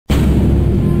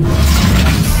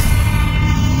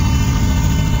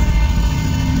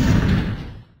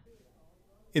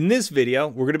In this video,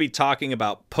 we're going to be talking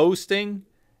about posting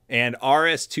and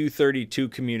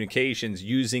RS-232 communications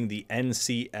using the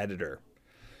NC editor.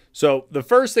 So the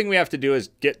first thing we have to do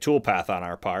is get toolpath on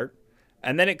our part,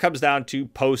 and then it comes down to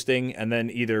posting and then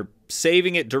either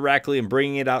saving it directly and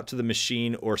bringing it out to the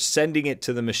machine or sending it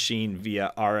to the machine via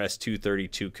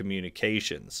RS-232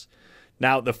 communications.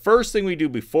 Now, the first thing we do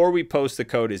before we post the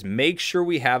code is make sure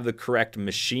we have the correct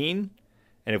machine,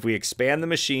 and if we expand the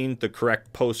machine, the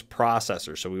correct post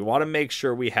processor. So we want to make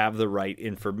sure we have the right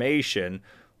information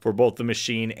for both the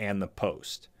machine and the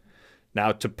post.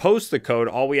 Now, to post the code,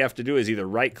 all we have to do is either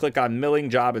right click on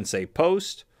milling job and say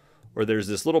post, or there's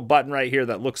this little button right here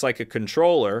that looks like a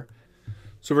controller.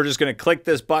 So we're just going to click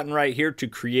this button right here to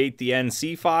create the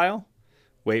NC file,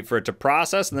 wait for it to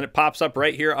process, and then it pops up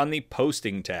right here on the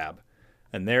posting tab.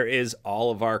 And there is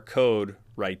all of our code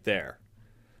right there.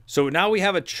 So now we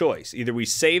have a choice. Either we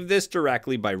save this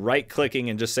directly by right-clicking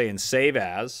and just saying Save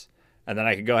As, and then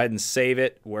I can go ahead and save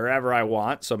it wherever I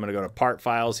want. So I'm going to go to Part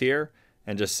Files here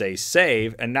and just say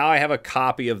Save, and now I have a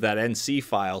copy of that NC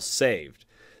file saved.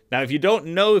 Now, if you don't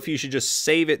know if you should just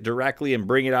save it directly and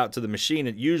bring it out to the machine,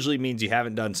 it usually means you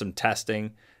haven't done some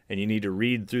testing and you need to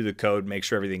read through the code, make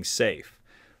sure everything's safe.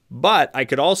 But I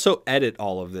could also edit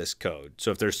all of this code.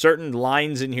 So if there's certain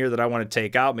lines in here that I want to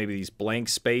take out, maybe these blank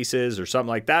spaces or something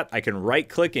like that, I can right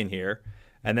click in here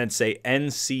and then say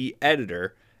NC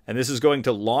editor. And this is going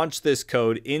to launch this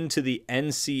code into the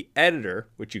NC editor,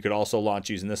 which you could also launch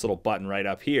using this little button right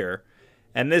up here.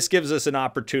 And this gives us an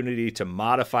opportunity to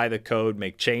modify the code,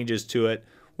 make changes to it,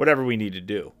 whatever we need to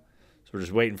do. So we're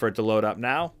just waiting for it to load up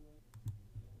now.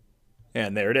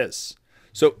 And there it is.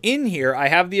 So in here, I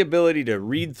have the ability to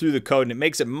read through the code, and it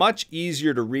makes it much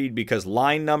easier to read because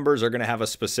line numbers are going to have a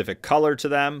specific color to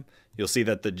them. You'll see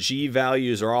that the G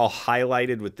values are all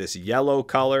highlighted with this yellow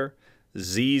color.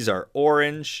 Z's are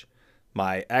orange.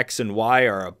 My X and Y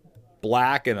are a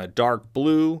black and a dark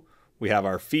blue. We have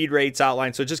our feed rates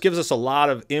outlined. So it just gives us a lot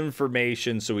of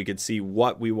information so we could see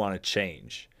what we want to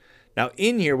change. Now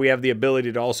in here, we have the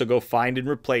ability to also go find and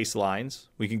replace lines.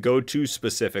 We can go to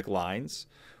specific lines.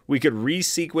 We could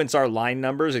resequence our line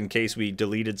numbers in case we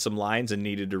deleted some lines and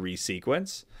needed to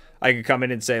resequence. I could come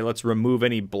in and say, let's remove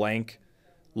any blank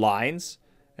lines.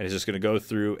 And it's just going to go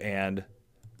through and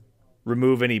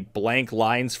remove any blank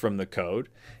lines from the code.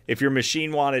 If your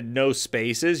machine wanted no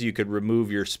spaces, you could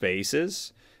remove your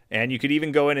spaces. And you could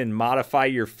even go in and modify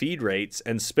your feed rates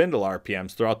and spindle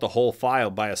RPMs throughout the whole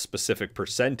file by a specific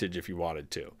percentage if you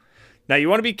wanted to. Now, you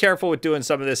want to be careful with doing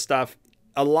some of this stuff.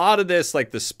 A lot of this,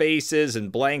 like the spaces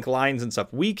and blank lines and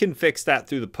stuff, we can fix that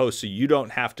through the post so you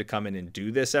don't have to come in and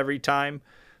do this every time,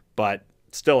 but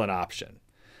still an option.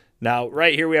 Now,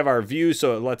 right here we have our view,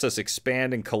 so it lets us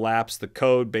expand and collapse the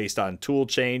code based on tool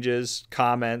changes,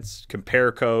 comments,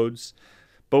 compare codes.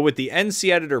 But with the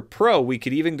NC Editor Pro, we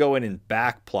could even go in and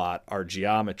backplot our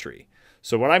geometry.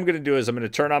 So what I'm going to do is I'm going to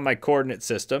turn on my coordinate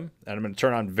system, and I'm going to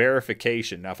turn on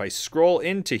verification. Now, if I scroll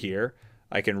into here,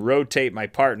 I can rotate my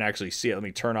part and actually see it. Let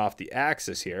me turn off the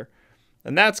axis here.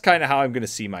 And that's kind of how I'm going to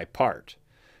see my part.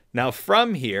 Now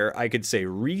from here, I could say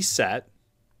reset,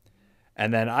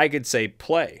 and then I could say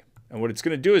play. And what it's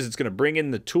going to do is it's going to bring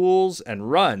in the tools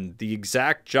and run the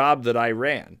exact job that I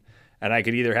ran. And I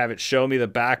could either have it show me the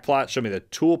backplot, show me the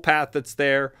tool path that's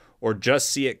there, or just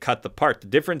see it cut the part. The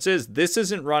difference is this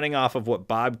isn't running off of what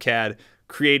BobCAD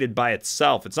created by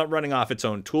itself. It's not running off its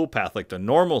own tool path like the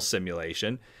normal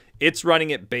simulation. It's running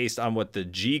it based on what the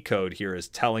G code here is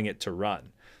telling it to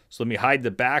run. So let me hide the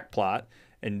back plot.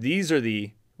 And these are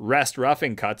the rest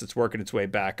roughing cuts. It's working its way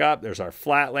back up. There's our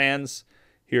flatlands.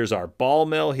 Here's our ball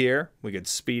mill here. We could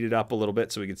speed it up a little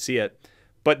bit so we could see it.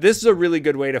 But this is a really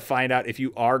good way to find out if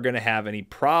you are going to have any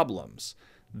problems.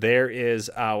 There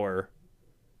is our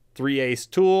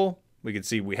 3/8 tool. We can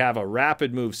see we have a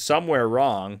rapid move somewhere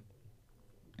wrong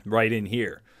right in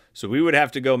here. So we would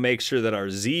have to go make sure that our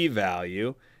Z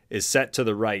value is set to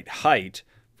the right height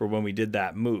for when we did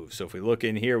that move. So if we look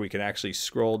in here, we can actually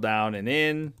scroll down and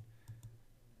in,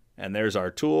 and there's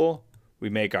our tool. We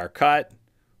make our cut,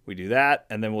 we do that,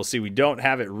 and then we'll see we don't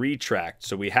have it retract.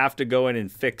 So we have to go in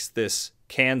and fix this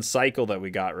can cycle that we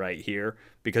got right here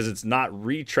because it's not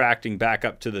retracting back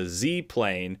up to the Z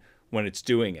plane when it's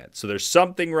doing it. So there's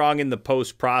something wrong in the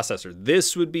post processor.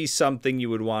 This would be something you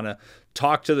would want to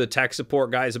talk to the tech support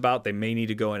guys about. They may need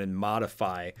to go in and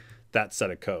modify that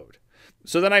set of code.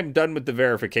 So then I'm done with the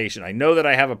verification. I know that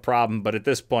I have a problem, but at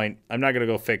this point, I'm not going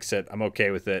to go fix it. I'm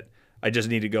okay with it. I just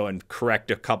need to go and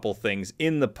correct a couple things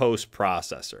in the post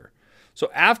processor. So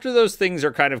after those things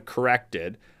are kind of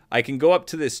corrected, I can go up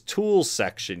to this tools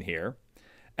section here,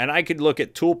 and I could look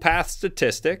at toolpath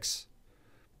statistics,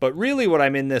 But really what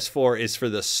I'm in this for is for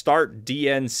the Start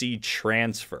DNC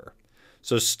transfer.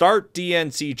 So Start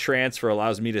DNC transfer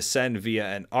allows me to send via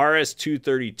an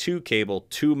RS-232 cable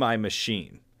to my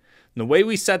machine. And the way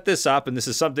we set this up, and this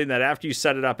is something that after you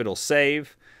set it up, it'll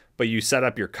save, but you set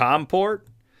up your COM port,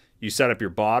 you set up your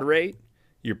baud rate,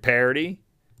 your parity,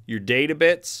 your data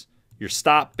bits, your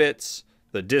stop bits,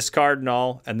 the discard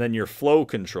null, and then your flow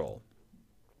control.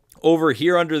 Over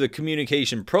here under the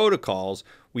communication protocols,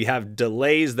 we have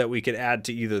delays that we could add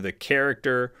to either the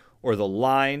character or the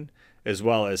line, as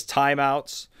well as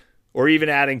timeouts, or even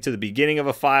adding to the beginning of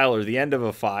a file or the end of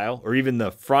a file, or even the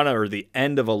front or the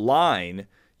end of a line.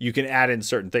 You can add in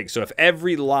certain things. So if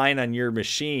every line on your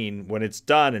machine, when it's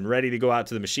done and ready to go out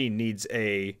to the machine, needs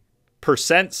a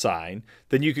 % sign,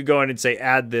 then you could go in and say,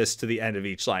 add this to the end of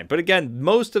each line. But again,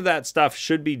 most of that stuff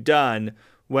should be done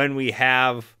when we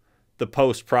have the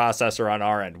post processor on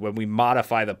our end, when we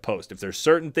modify the post. If there's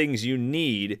certain things you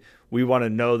need, we want to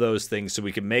know those things so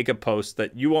we can make a post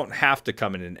that you won't have to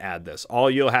come in and add this. All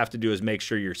you'll have to do is make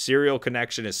sure your serial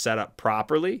connection is set up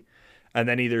properly and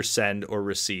then either send or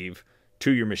receive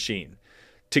to your machine.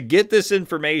 To get this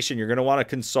information, you're going to want to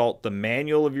consult the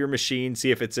manual of your machine,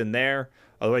 see if it's in there.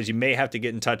 Otherwise, you may have to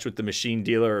get in touch with the machine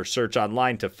dealer or search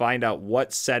online to find out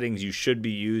what settings you should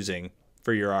be using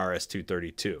for your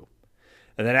RS-232.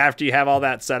 And then after you have all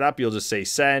that set up, you'll just say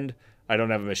send. I don't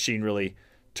have a machine really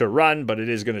to run, but it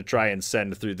is going to try and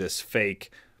send through this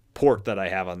fake port that I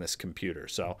have on this computer.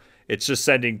 So it's just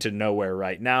sending to nowhere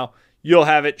right now. You'll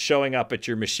have it showing up at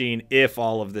your machine if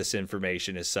all of this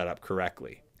information is set up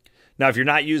correctly. Now, if you're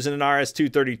not using an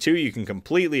RS-232, you can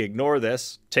completely ignore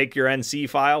this. Take your NC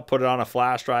file, put it on a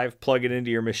flash drive, plug it into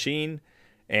your machine,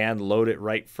 and load it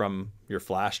right from your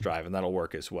flash drive, and that'll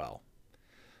work as well.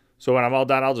 So when I'm all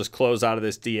done, I'll just close out of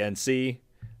this DNC,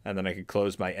 and then I can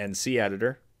close my NC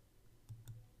editor.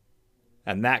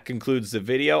 And that concludes the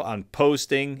video on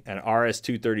posting an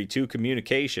RS-232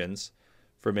 communications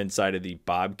from inside of the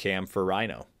BobCAM for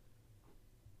RHINO.